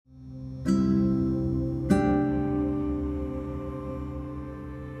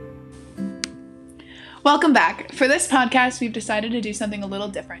Welcome back. For this podcast, we've decided to do something a little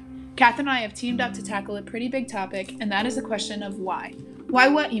different. Catherine and I have teamed up to tackle a pretty big topic, and that is the question of why. Why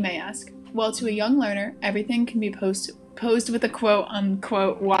what, you may ask? Well, to a young learner, everything can be posed with a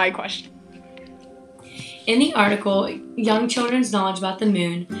quote-unquote why question. In the article, Young Children's Knowledge About the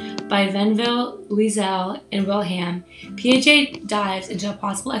Moon by Venville, Liesel, and Wilhelm, PJ dives into a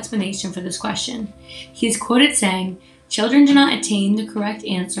possible explanation for this question. He is quoted saying, "Children do not attain the correct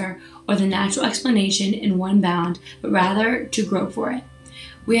answer or the natural explanation in one bound, but rather to grope for it.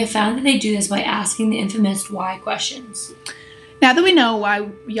 We have found that they do this by asking the infamous why questions." Now that we know why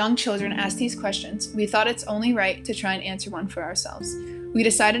young children ask these questions, we thought it's only right to try and answer one for ourselves. We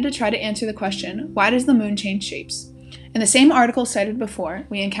decided to try to answer the question, why does the moon change shapes? In the same article cited before,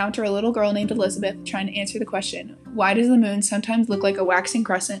 we encounter a little girl named Elizabeth trying to answer the question, why does the moon sometimes look like a waxing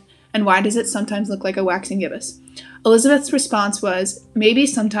crescent, and why does it sometimes look like a waxing gibbous? Elizabeth's response was, maybe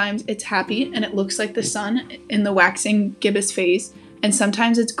sometimes it's happy and it looks like the sun in the waxing gibbous phase, and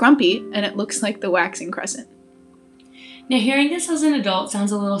sometimes it's grumpy and it looks like the waxing crescent. Now, hearing this as an adult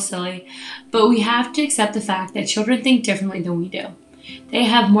sounds a little silly, but we have to accept the fact that children think differently than we do. They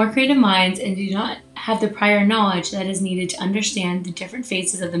have more creative minds and do not have the prior knowledge that is needed to understand the different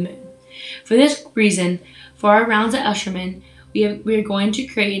phases of the moon. For this reason, for our rounds at Eshelman, we are going to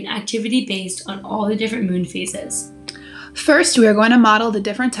create an activity based on all the different moon phases. First, we are going to model the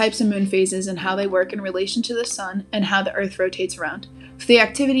different types of moon phases and how they work in relation to the sun and how the earth rotates around. For the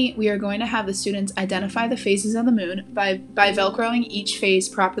activity, we are going to have the students identify the phases of the moon by velcroing each phase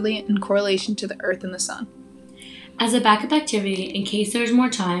properly in correlation to the earth and the sun. As a backup activity, in case there's more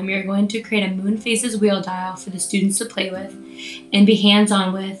time, we are going to create a moon phases wheel dial for the students to play with and be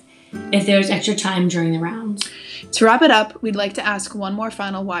hands-on with if there's extra time during the rounds. To wrap it up, we'd like to ask one more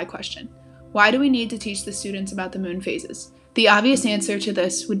final why question. Why do we need to teach the students about the moon phases? The obvious answer to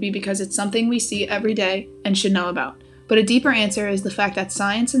this would be because it's something we see every day and should know about. But a deeper answer is the fact that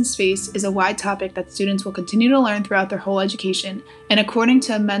science and space is a wide topic that students will continue to learn throughout their whole education, and according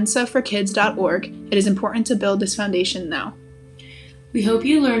to mensaforkids.org, it is important to build this foundation now. We hope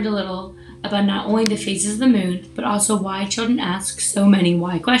you learned a little about not only the phases of the moon, but also why children ask so many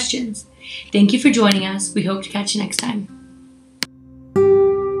why questions. Thank you for joining us. We hope to catch you next time.